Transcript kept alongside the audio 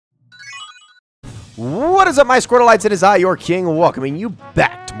What is up, my Squirtleites? It is I, your king, welcoming you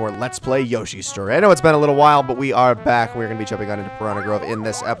back to more Let's Play Yoshi Story. I know it's been a little while, but we are back. We're going to be jumping on into Pirahna Grove in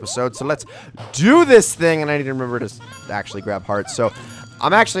this episode. So let's do this thing, and I need to remember to actually grab hearts. So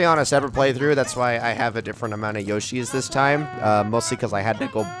I'm actually on a separate playthrough. That's why I have a different amount of Yoshis this time, mostly because I had to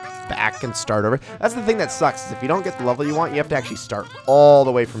go back and start over. That's the thing that sucks, is if you don't get the level you want, you have to actually start all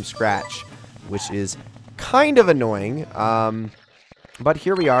the way from scratch, which is kind of annoying. But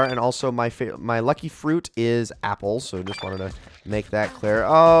here we are, and also my lucky fruit is apples, so just wanted to make that clear.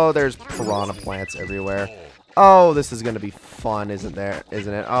 Oh, there's piranha plants everywhere. Oh, this is going to be fun, isn't it?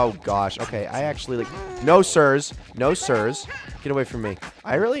 Oh, gosh. Okay, I actually, like... No, sirs. No, sirs. Get away from me.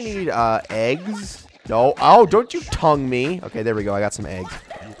 I really need, eggs. No. Oh, don't you tongue me. Okay, there we go. I got some eggs.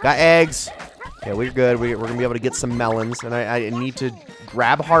 Got eggs. Okay, we're good. We're going to be able to get some melons, and I need to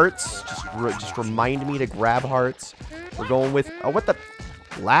grab hearts. Just remind me to grab hearts. We're going with... Oh, what the...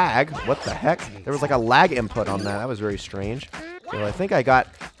 Lag? What the heck? There was like a lag input on that. That was very strange. So I think I got...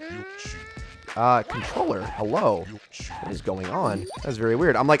 controller. Hello. What is going on? That's very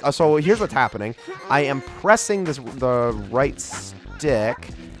weird. I'm like... so here's what's happening. I am pressing the right stick.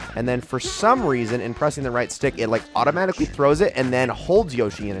 And then for some reason, in pressing the right stick, it like automatically throws it and then holds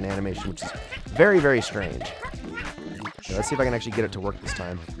Yoshi in an animation, which is very, very strange. Okay, let's see if I can actually get it to work this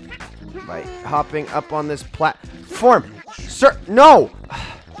time. By hopping up on this platform. Sir, no!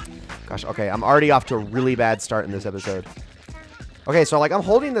 Gosh, okay, I'm already off to a really bad start in this episode. Okay, so like I'm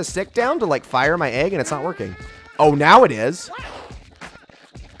holding the stick down to like fire my egg and it's not working. Oh, now it is.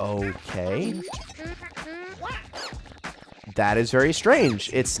 Okay. That is very strange.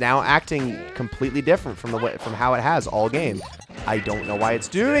 It's now acting completely different from how it has all game. I don't know why it's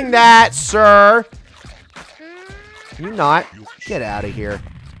doing that, sir. Can you not? Get out of here.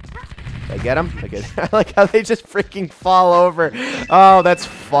 Did I get him? Okay. I like how they just freaking fall over. Oh, that's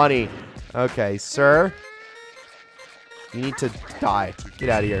funny. Okay, sir. You need to die. Get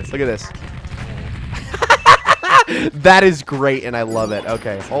out of here. Look at this. That is great, and I love it.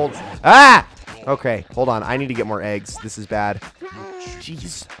 Okay, hold. Ah! Okay, hold on. I need to get more eggs. This is bad.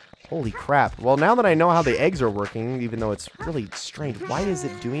 Jeez. Holy crap. Well, now that I know how the eggs are working, even though it's really strange, why is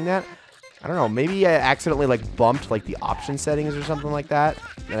it doing that? I don't know. Maybe I accidentally, like, bumped, like, the option settings or something like that.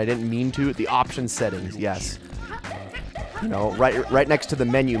 And I didn't mean to. The option settings, yes. You know, right next to the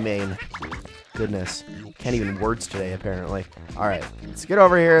menu main. Goodness. Can't even words today, apparently. Alright, let's get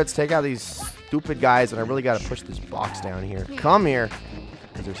over here. Let's take out these stupid guys. And I really got to push this box down here. Come here.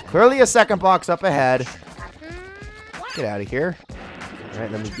 Because there's clearly a second box up ahead. Get out of here.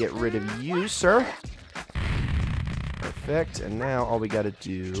 Alright, let me get rid of you, sir. Perfect. And now all we got to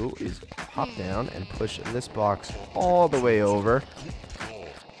do is hop down and push this box all the way over.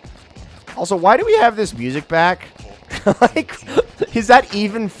 Also, why do we have this music back? Like, is that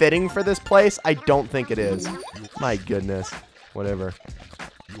even fitting for this place? I don't think it is. My goodness. Whatever.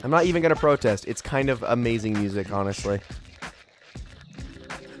 I'm not even going to protest. It's kind of amazing music, honestly.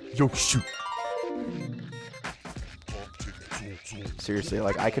 Yo, shoot. Seriously,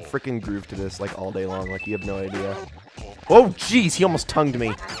 like, I could freaking groove to this, like, all day long. Like, you have no idea. Oh, jeez, he almost tongued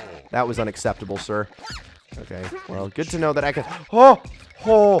me. That was unacceptable, sir. Okay, well, good to know that I can...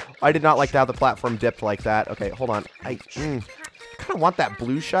 Oh, I did not like how the platform dipped like that. Okay, hold on. I kind of want that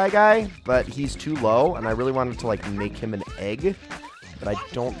blue shy guy, but he's too low, and I really wanted to, like, make him an egg, but I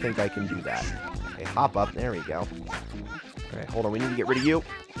don't think I can do that. Okay, hop up. There we go. All right, hold on. We need to get rid of you.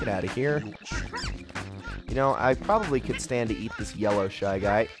 Get out of here. You know, I probably could stand to eat this yellow shy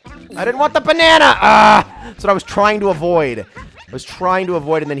guy. I didn't want the banana! Ah! That's what I was trying to avoid. I was trying to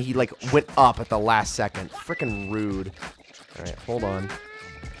avoid, and then he, like, went up at the last second. Freaking rude. All right, hold on.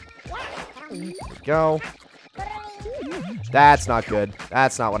 There we go. That's not good.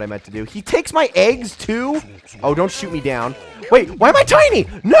 That's not what I meant to do. He takes my eggs, too? Oh, don't shoot me down. Wait, why am I tiny?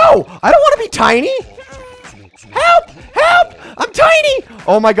 No! I don't want to be tiny! Help! Help! I'm tiny!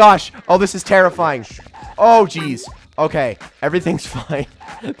 Oh, my gosh. Oh, this is terrifying. Oh, jeez. Okay, everything's fine.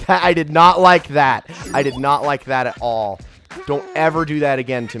 I did not like that. I did not like that at all. Don't ever do that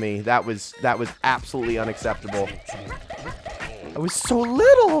again to me. That was absolutely unacceptable. I was so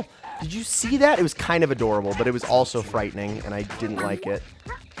little. Did you see that? It was kind of adorable, but it was also frightening, and I didn't like it.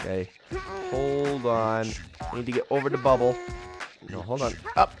 Okay, hold on. I need to get over the bubble. No, hold on.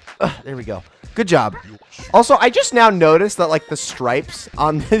 Up. There we go. Good job. Also, I just now noticed that, like, the stripes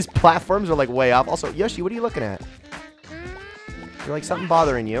on these platforms are, like, way up. Also, Yoshi, what are you looking at? You're like something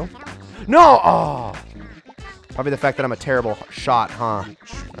bothering you. No! Oh! Probably the fact that I'm a terrible shot, huh? All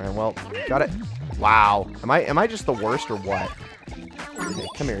right, well, got it. Wow. Am I just the worst or what? Okay,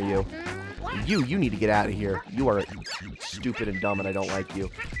 come here, you. You need to get out of here. You are stupid and dumb, and I don't like you.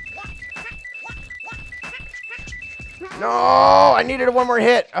 No, I needed one more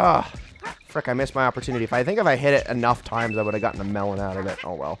hit. Ugh. Frick, I missed my opportunity. If I hit it enough times, I would have gotten a melon out of it.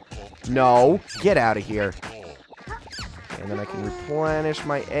 Oh, well. No, get out of here. And then I can replenish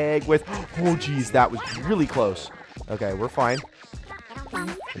my egg with... Oh, geez, that was really close. Okay, we're fine.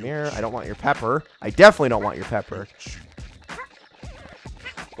 Come here. I don't want your pepper. I definitely don't want your pepper.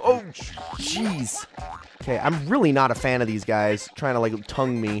 Oh, jeez. Okay, I'm really not a fan of these guys trying to, like,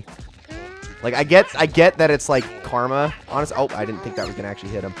 tongue me. Like, I get that it's, like, karma. Honestly, oh, I didn't think that was going to actually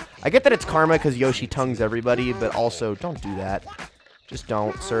hit him. I get that it's karma because Yoshi tongues everybody, but also, don't do that. Just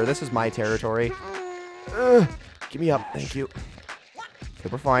don't, sir. This is my territory. Give me up. Thank you. Okay,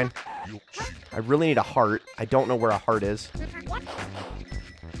 we're fine. I really need a heart. I don't know where a heart is.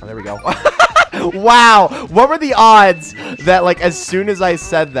 Oh, there we go. Wow! What were the odds that, like, as soon as I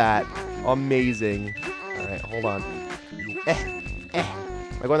said that? Amazing. Alright, hold on.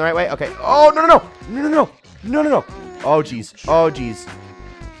 Am I going the right way? Okay. Oh, no, no, no! No, no, no! No, no, no! Oh, jeez. Oh, jeez.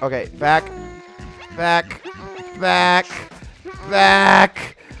 Okay, back. Back. Back.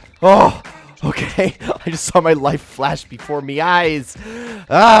 Back. Oh, okay. I just saw my life flash before me eyes.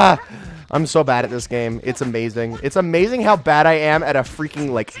 Ah! I'm so bad at this game. It's amazing. It's amazing how bad I am at a freaking,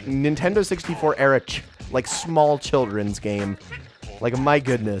 like, Nintendo 64 era, like, small children's game. Like, my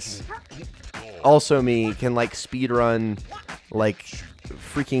goodness. Also me can, like, speedrun, like,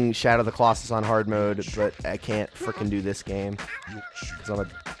 freaking Shadow of the Colossus on hard mode, but I can't freaking do this game. Because I'm a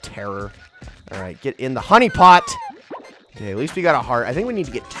terror. Alright, get in the honey pot! Okay, at least we got a heart. I think we need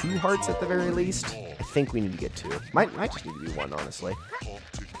to get 2 hearts at the very least. I think we need to get 2. Might just need to be 1, honestly.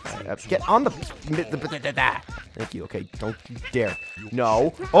 Right, get on the... Thank you. Okay, don't you dare.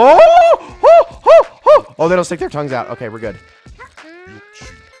 No. Oh! Oh, they don't stick their tongues out. Okay, we're good.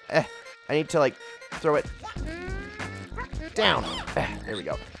 I need to, like, throw it down. There we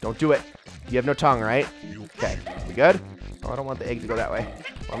go. Don't do it. You have no tongue, right? Okay, we good? Oh, I don't want the egg to go that way.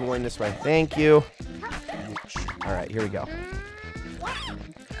 I'm going this way. Thank you. All right, here we go.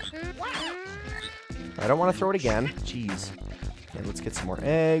 I don't want to throw it again. Jeez. Okay, let's get some more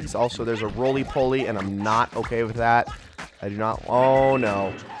eggs. Also, there's a roly-poly, and I'm not okay with that. I do not... Oh,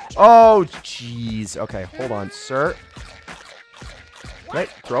 no. Oh, jeez. Okay, hold on, sir. Right,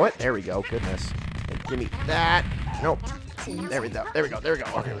 throw it. There we go. Goodness. Okay, give me that. Nope. There we go. There we go. There we go.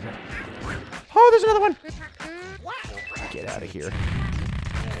 Okay, we're good. Oh, there's another one. Get out of here.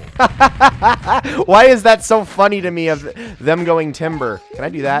 Why is that so funny to me of them going timber? Can I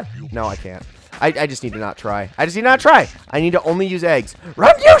do that? No, I can't. I just need to not try. I just need to not try. I need to only use eggs.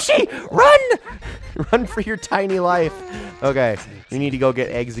 Run, Yoshi! Run! Run for your tiny life. Okay, we need to go get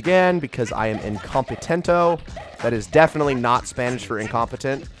eggs again because I am incompetento. That is definitely not Spanish for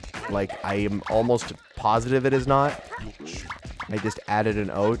incompetent. Like, I am almost positive it is not. I just added an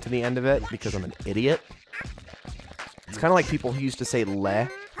O to the end of it because I'm an idiot. It's kind of like people who used to say le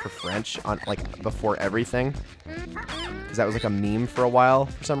for French on, like, before everything. Because that was like a meme for a while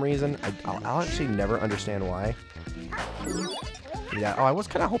for some reason. I'll actually never understand why. Yeah. Oh, I was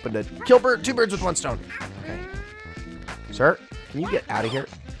kind of hoping to kill 2 birds with 1 stone. Okay. Sir, can you get out of here?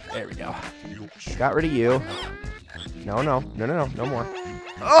 There we go. Got rid of you. No, no. No, no, no. No more.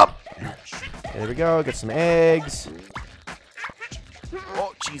 Up! There we go. Get some eggs.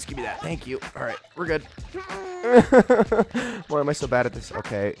 Oh, jeez. Give me that. Thank you. All right. We're good. Why am I so bad at this?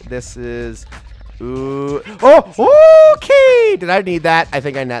 Okay. This is... Ooh. Oh, okay. Did I need that? I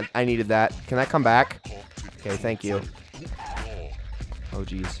think I needed that. Can that come back? Okay, thank you. Oh,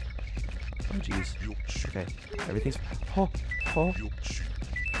 jeez. Oh, jeez. Okay. Everything's... Oh. Can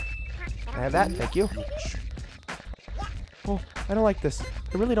I have that? Thank you. Oh, I don't like this.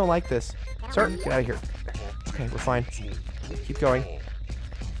 I really don't like this. Sir, get out of here. Okay, we're fine. Keep going.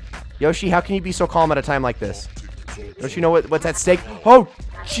 Yoshi, how can you be so calm at a time like this? Don't you know what's at stake? Oh,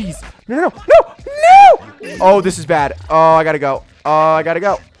 jeez. No, no, no, no, no! Oh, this is bad. Oh, I gotta go. Oh, I gotta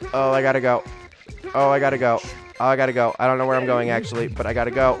go. Oh, I gotta go. Oh, I gotta go. Oh, I gotta go. I don't know where I'm going, actually, but I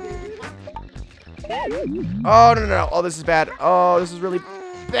gotta go. Oh, no, no, no. Oh, this is bad. Oh, this is really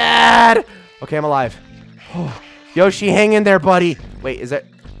bad. Okay, I'm alive. Oh, Yoshi, hang in there, buddy. Wait, is that...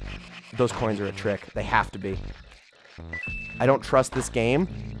 Those coins are a trick. They have to be. I don't trust this game.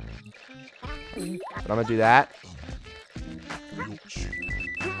 But I'm gonna do that.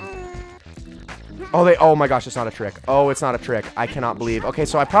 Oh, oh my gosh, it's not a trick. Oh, it's not a trick. I cannot believe. Okay,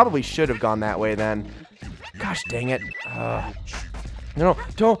 so I probably should have gone that way then. Gosh dang it. No,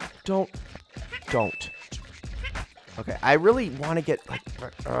 don't. Okay, I really want to get, like,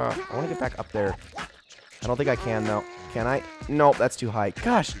 I want to get back up there. I don't think I can, though. Can I? Nope, that's too high.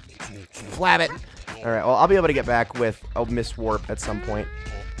 Gosh, flab it. All right, well, I'll be able to get back with a missed warp at some point.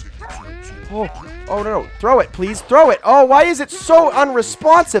 Oh, oh no, no. Throw it, please. Throw it. Oh, why is it so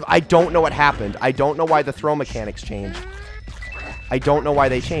unresponsive? I don't know what happened. I don't know why the throw mechanics changed. I don't know why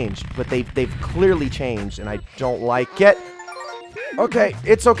they changed, but they've clearly changed, and I don't like it. Okay,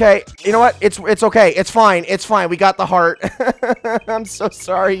 it's okay. You know what? It's okay. It's fine. It's fine. We got the heart. I'm so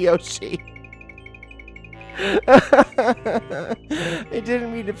sorry, Yoshi. I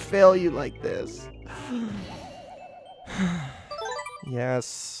didn't mean to fail you like this.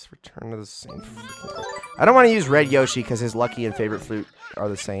 Yes, return to the same. I don't want to use red Yoshi because his lucky and favorite flute are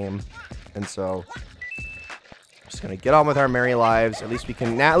the same, and so just gonna get on with our merry lives. At least we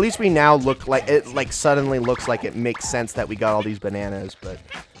can now. At least we now look like it. Like suddenly looks like it makes sense that we got all these bananas, but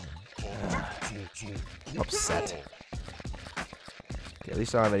I'm upset. Okay, at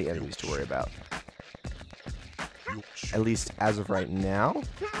least I don't have any enemies to worry about. At least as of right now.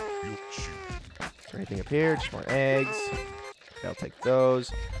 Is there anything up here? Just more eggs. Okay, I'll take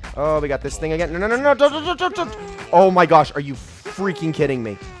those. Oh, we got this thing again. No, no, no, no. Don't. Oh my gosh. Are you freaking kidding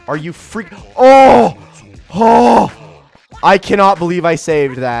me? Are you Oh! Oh! I cannot believe I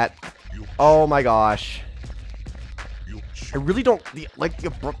saved that. Oh my gosh. I really don't like the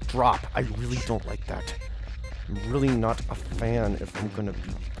abrupt drop. I really don't like that. I'm really not a fan, if I'm gonna be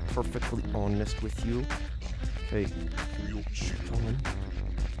perfectly honest with you. Okay.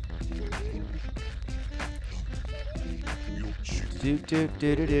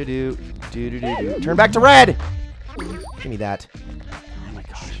 Turn back to red! Give me that. Oh my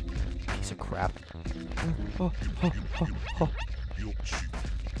gosh. Piece of crap.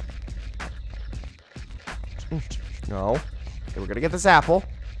 No. Okay, we're gonna get this apple.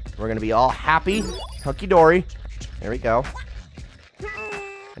 We're gonna be all happy. Hunky-dory. There we go.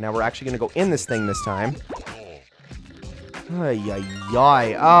 And now we're actually gonna go in this thing this time. Ay, ay,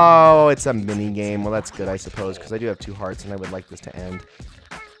 ay. Oh, it's a mini game. Well, that's good, I suppose, because I do have 2 hearts, and I would like this to end.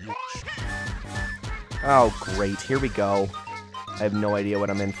 Oh, great. Here we go. I have no idea what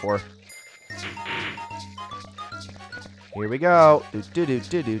I'm in for. Here we go. Do.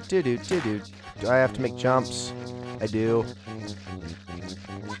 Do I have to make jumps? I do.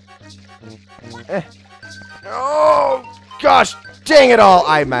 Oh, gosh. Dang it all.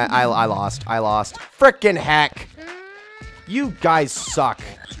 I lost. I lost. Frickin' heck. You guys suck.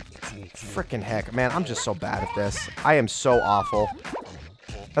 Frickin' heck. Man, I'm just so bad at this. I am so awful.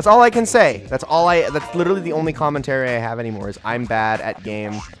 That's all I can say. That's literally the only commentary I have anymore is I'm bad at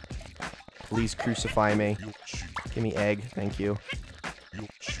game. Please crucify me. Give me egg. Thank you. And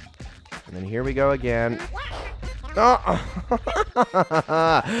then here we go again. Oh.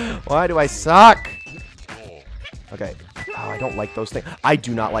 Why do I suck? Okay. Oh, I don't like those things. I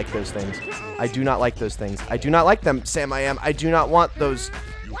do not like those things. I do not like those things. I do not like them, Sam I am. I do not want those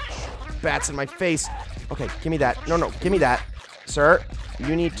bats in my face. Okay, give me that. No, no, give me that. Sir,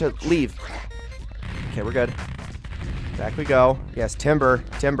 you need to leave. Okay, we're good. Back we go. Yes, timber.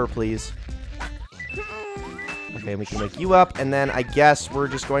 Timber, please. Okay, we can wake you up, and then I guess we're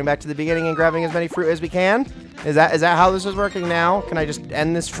just going back to the beginning and grabbing as many fruit as we can. Is that how this is working now? Can I just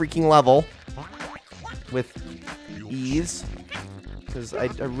end this freaking level with ease? Because I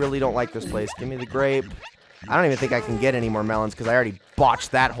really don't like this place. Give me the grape. I don't even think I can get any more melons because I already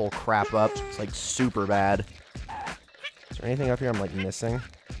botched that whole crap up. It's like super bad. Is there anything up here I'm like missing?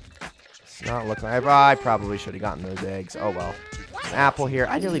 It's not looking like I probably should have gotten those eggs. Oh well. An apple here.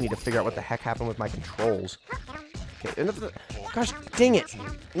 I really need to figure out what the heck happened with my controls. Okay. Gosh dang it.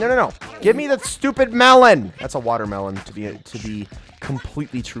 No, no, no. Give me the stupid melon. That's a watermelon to be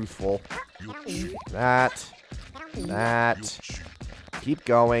completely truthful. That. Keep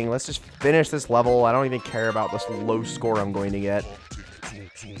going. Let's just finish this level. I don't even care about this low score I'm going to get.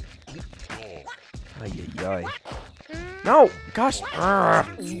 Ay. No! Gosh!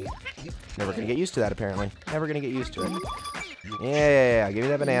 Never gonna get used to that, apparently. Never gonna get used to it. Yeah. Give me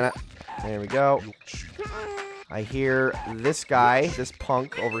that banana. There we go. I hear this guy, this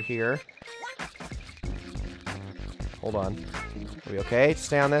punk over here. Hold on. Are we okay to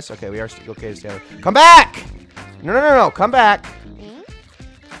stay on this? Okay, we are okay to stay on this. Come back! No. Come back.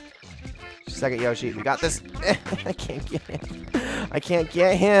 Just a second, Yoshi. We got this. I can't get him. I can't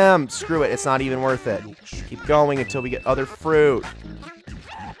get him. Screw it. It's not even worth it. Keep going until we get other fruit.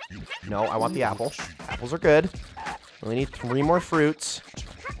 No, I want the apple. Apples are good. Only need 3 more fruits.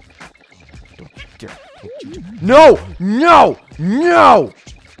 No!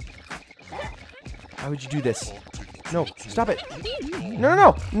 Why would you do this? No, stop it.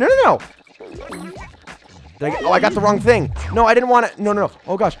 No. I got the wrong thing. No, I didn't want it. No.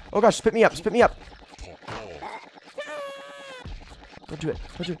 Oh gosh, spit me up. Don't do it.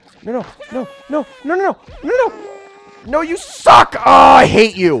 No, you suck! Oh, I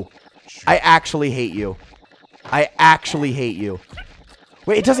hate you. I actually hate you. I actually hate you.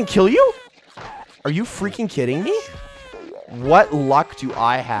 Wait, it doesn't kill you? Are you freaking kidding me? What luck do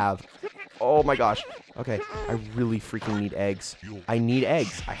I have? Oh my gosh. Okay, I really freaking need eggs. I need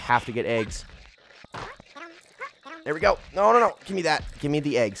eggs. I have to get eggs. There we go. No, no, no. Give me that. Give me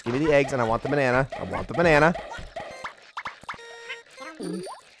the eggs. Give me the eggs, and I want the banana. I want the banana.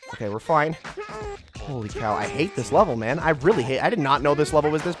 Okay, we're fine. Holy cow. I hate this level, man. I really hate. I did not know this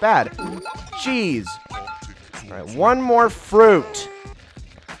level was this bad. Jeez. All right, one more fruit.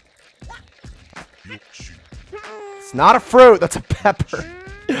 It's not a fruit. That's a pepper.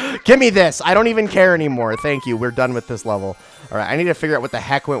 Give me this. I don't even care anymore. Thank you. We're done with this level. All right, I need to figure out what the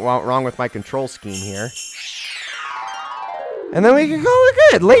heck went wrong with my control scheme here. And then we can call it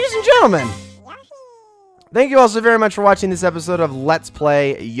good. Ladies and gentlemen, thank you all so very much for watching this episode of Let's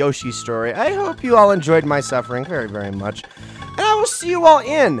Play Yoshi Story. I hope you all enjoyed my suffering very, very much. And I will see you all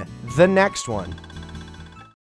in the next one.